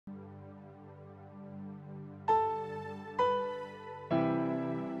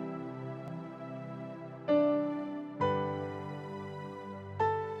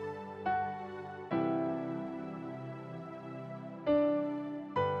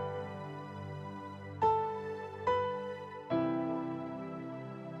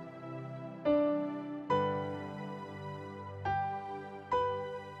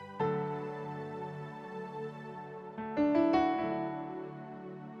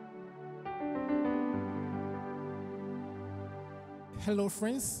Hello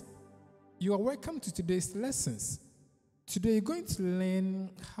friends, you are welcome to today's lessons. Today you're going to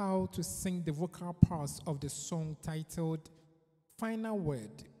learn how to sing the vocal parts of the song titled Final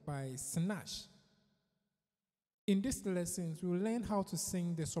Word by Sinach. In these lessons, we'll learn how to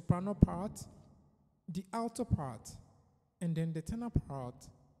sing the soprano part, the alto part, and then the tenor part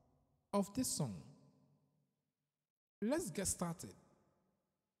of this song. Let's get started.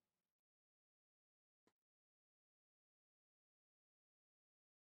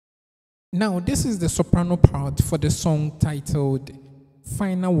 Now, this is the soprano part for the song titled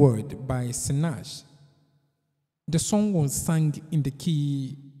Final Word by Sinach. The song was sung in the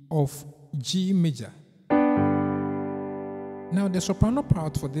key of G major. Now, the soprano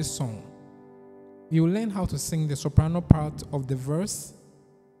part for this song, you will learn how to sing the soprano part of the verse,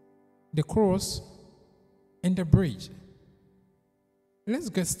 the chorus, and the bridge. Let's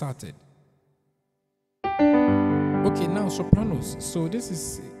get started. Okay, now sopranos. So this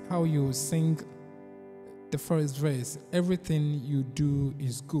is how you sing the first verse. Everything you do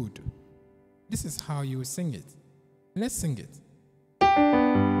is good. This is how you sing it. Let's sing it.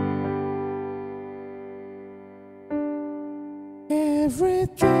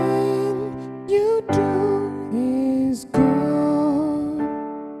 Everything you do is good.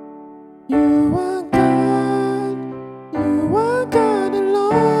 You are God. You are God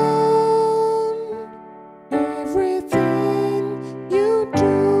alone. Everything you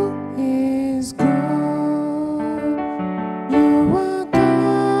do is good. You are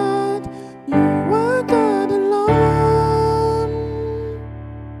God. You are God alone.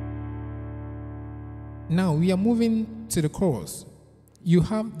 Now we are moving to the chorus. You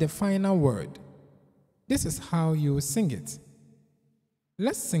have the final word. This is how you sing it.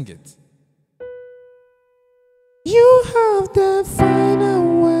 Let's sing it. You have the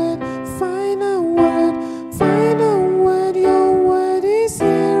final word, final word, final word. Your word is here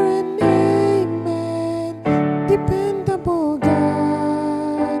and amen. Dependable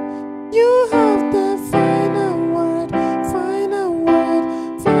God. You have the final word, final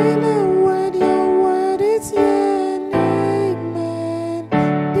word, final word. Your word is here and amen.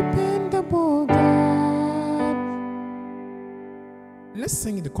 Dependable God. Let's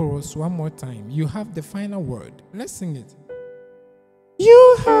sing the chorus one more time. You have the final word. Let's sing it.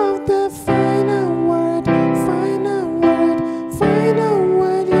 You have the final word, final word, final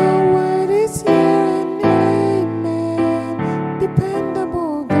word. Your word is here and amen.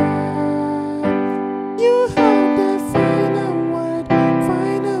 Dependable God. You have the final word,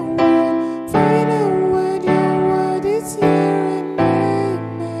 final word, final word. Your word is here and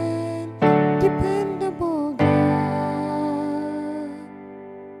amen. Dependable God.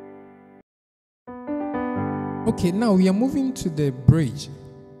 Okay, now we are moving to the bridge,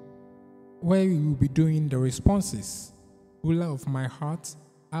 where we will be doing the responses. Ruler of my heart,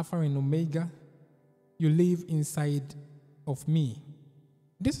 Alpha and Omega, you live inside of me.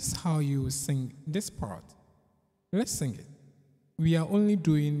 This is how you sing this part. Let's sing it. We are only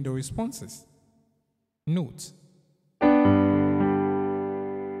doing the responses. Note.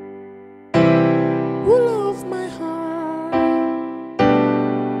 Ruler of my heart,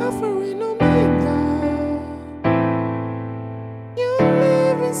 Alpha and Omega, you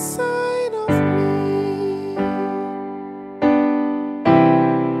live inside of me.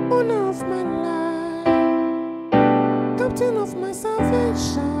 Owner of my life, captain of my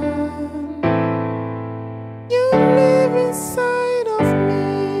salvation, you live inside of me.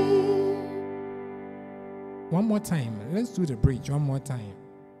 One more time. Let's do the bridge one more time.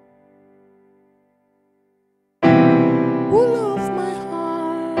 Ruler of my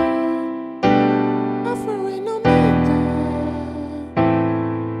heart, Alpha and Omega,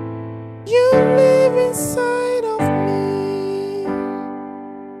 you live inside of me.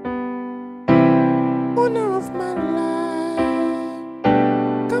 Owner of my life,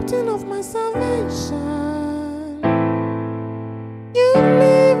 captain of my salvation, you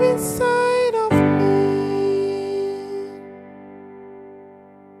live inside of me.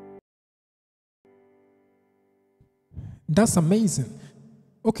 That's amazing.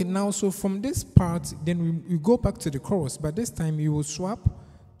 Okay, now so from this part, then we go back to the chorus, but this time you will swap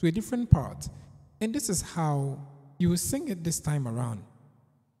to a different part. And this is how you will sing it this time around.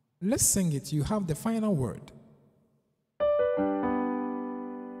 Let's sing it. You have the final word.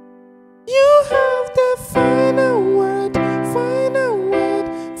 You have the final word, final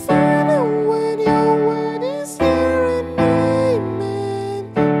word, final word. Your word is here and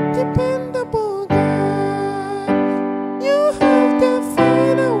amen. Dependable God. You have the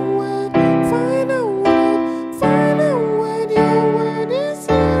final word, final word, final word. Your word is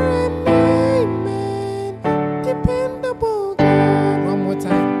here and amen. Dependable God.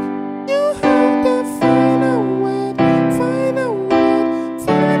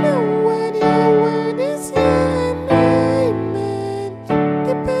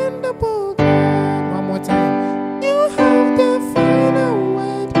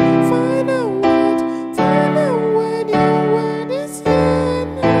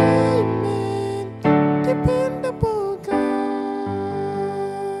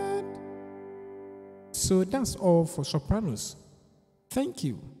 so that's all for sopranos. Thank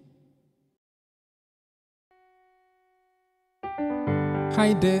you.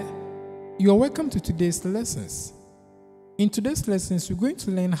 Hi there. You are welcome to today's lessons. In today's lessons, we're going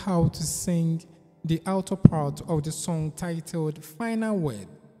to learn how to sing the alto part of the song titled Final Word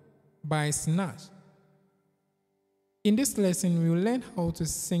by Sinach. In this lesson, we will learn how to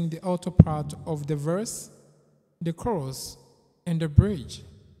sing the alto part of the verse, the chorus, and the bridge.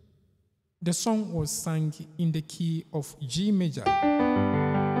 The song was sung in the key of G major.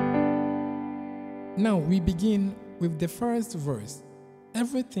 Now we begin with the first verse.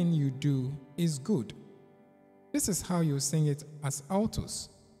 Everything you do is good. This is how you sing it as altos.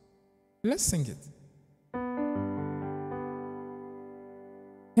 Let's sing it.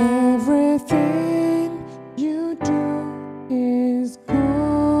 Everything you do is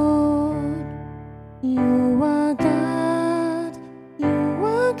good. You are God. You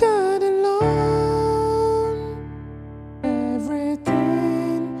are God alone.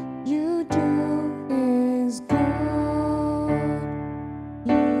 Everything you do is good.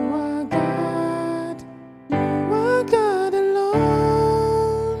 You are God. You are God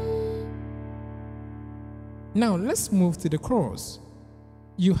alone. Now let's move to the chorus.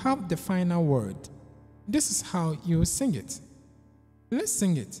 You have the final word. This is how you sing it. Let's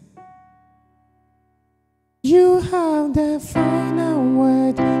sing it. You have the final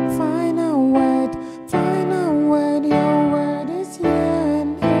word, final word, final word. Your word is yeah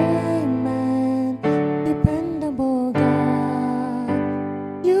and amen. Dependable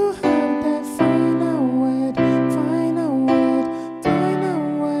God. You have the final word, final word,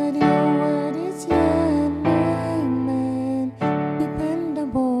 final word. Your word is yeah and amen.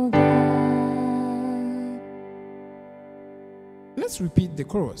 Dependable God. Let's repeat the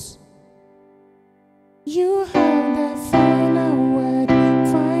chorus. You have the final word,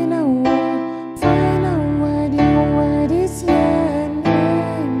 final word, final word. Your word is yeah and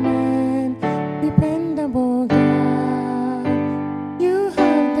amen. Dependable God. You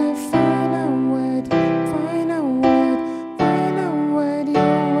have the final word, final word, final word.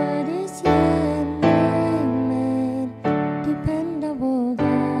 Your word is yeah and amen. Dependable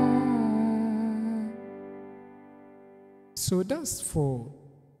God. So that's for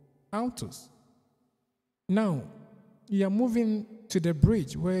altos. Now, we are moving to the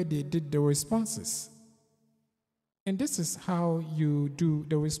bridge where they did the responses. And this is how you do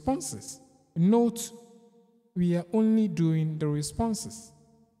the responses. Note, we are only doing the responses.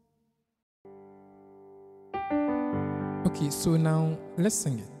 Okay, so now let's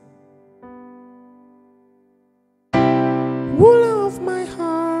sing it. Ruler of my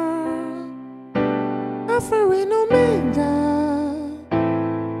heart, Alpha and Omega,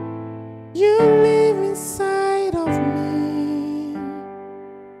 you live inside of me,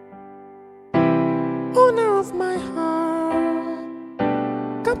 owner of my heart,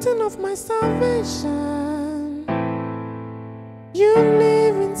 captain of my salvation, you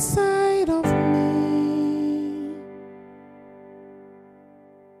live inside of me.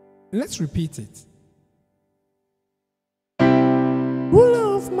 Let's repeat it.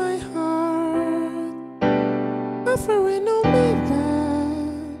 Ruler of my heart, Alpha and Omega,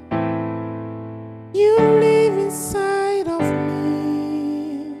 you live inside of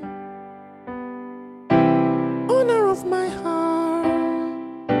me, owner of my heart,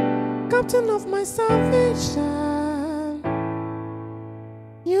 captain of my salvation,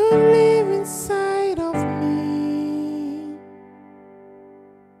 you live inside of me.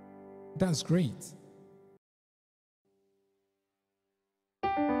 That's great.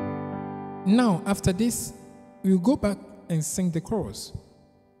 Now, after this, we'll go back and sing the chorus.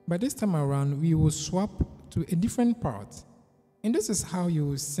 But this time around, we will swap to a different part. And this is how you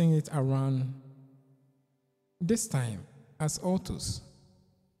will sing it around this time as altos.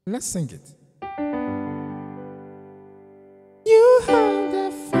 Let's sing it. You have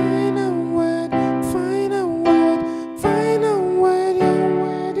the final word, final word, final word. Your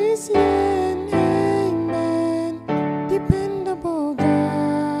word is yeah and amen. Dependable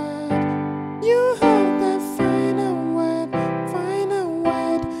God. You have the final word, final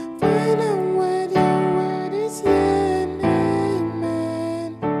word, final word. Your word is yeah and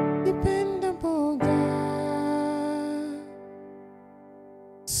amen. Dependable God.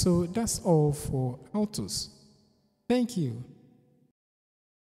 So that's all for altos. Thank you.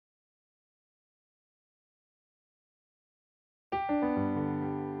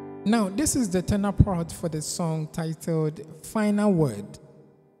 Now, this is the tenor part for the song titled Final Word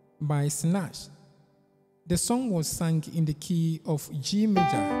by Sinach. The song was sung in the key of G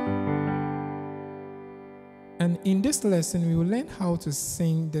major. And in this lesson, we will learn how to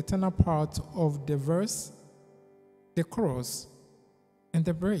sing the tenor part of the verse, the chorus, and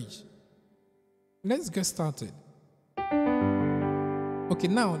the bridge. Let's get started. Okay,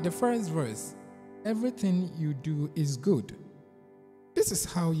 now the first verse. Everything you do is good. This is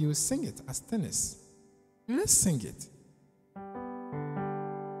how you sing it as tenors. Let's sing it.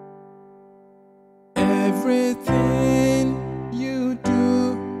 Everything you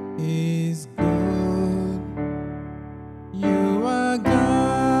do is good. You are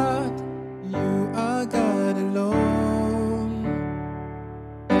God. You are God alone.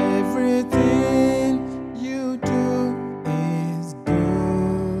 Everything you do is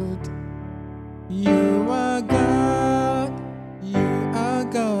good. You are God. You are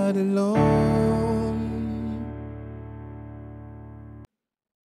God alone.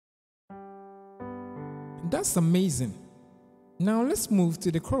 That's amazing. Now let's move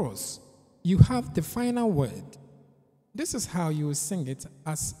to the chorus. You have the final word. This is how you will sing it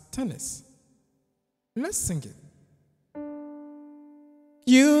as tenors. Let's sing it.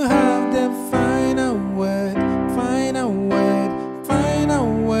 You have the final word, final word,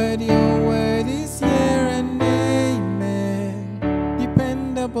 final word. Your word is here and amen.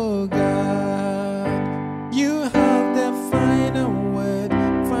 Dependable God. You have the final word,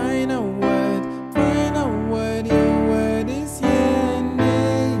 final word, final word. Your word is here and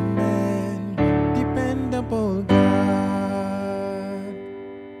amen. Dependable God.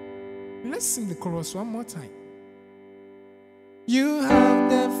 Let's sing the chorus one more time. You have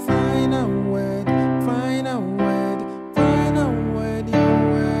the final word, final word, final word.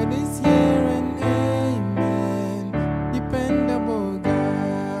 Your word is here and amen. Dependable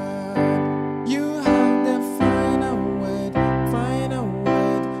God. You have the final word, final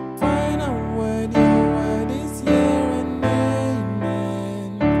word, final word. Your word is here and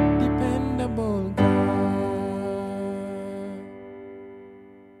amen. Dependable God.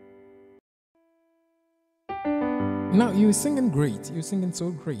 Now you're singing great. You're singing so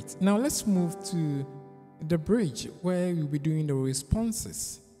great. Now let's move to the bridge where we'll be doing the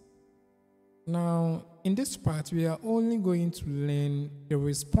responses. Now in this part, we are only going to learn the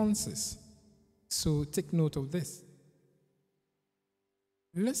responses. So take note of this.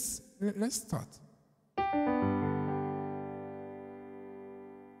 Let's start.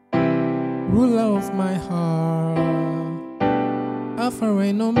 Ruler of my heart, Alpha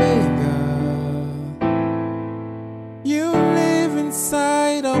and Omega. You live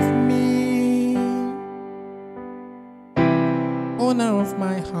inside of me, owner of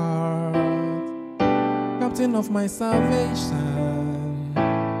my heart, captain of my salvation.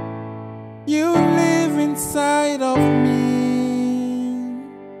 You live inside of me.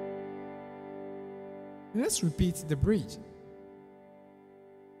 Let's repeat the bridge.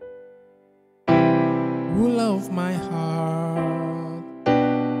 Ruler of my heart,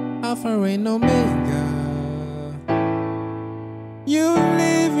 Alpha and Omega. You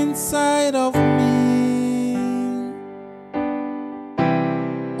live inside of me,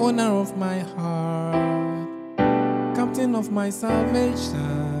 owner of my heart, captain of my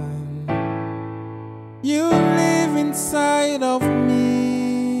salvation. You live inside of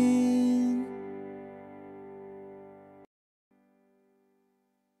me.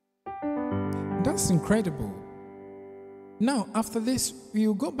 That's incredible. Now, after this, we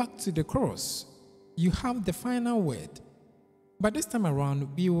will go back to the chorus. You have the final word. But this time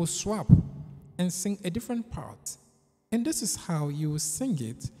around, we will swap and sing a different part. And this is how you will sing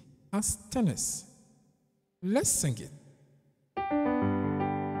it as tenors. Let's sing it.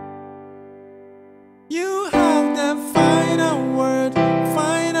 You have the final word,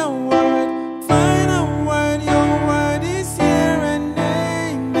 final word, final word. Your word is here and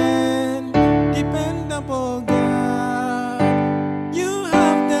amen. Dependable God. You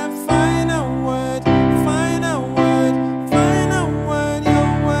have the final word, final word, final word.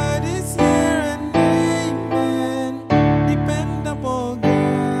 Your word is here and amen. Dependable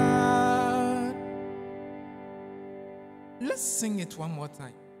God. Let's sing it one more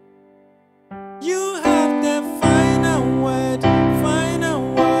time. You have the final word,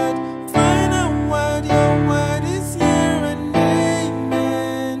 final word, final word. Your word is here and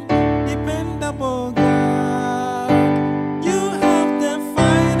amen. Dependable God. You have the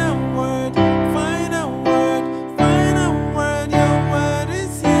final word, final word, final word. Your word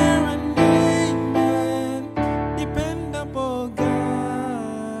is here and amen. Dependable God.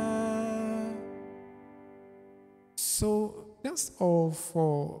 So that's all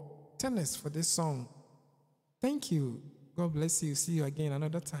for tenors for this song. Thank you. God bless you. See you again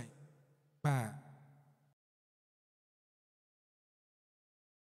another time. Bye.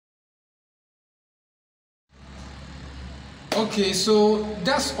 Okay, so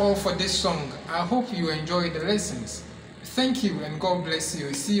that's all for this song. I hope you enjoyed the lessons. Thank you and God bless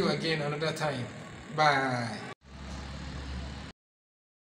you. See you again another time. Bye.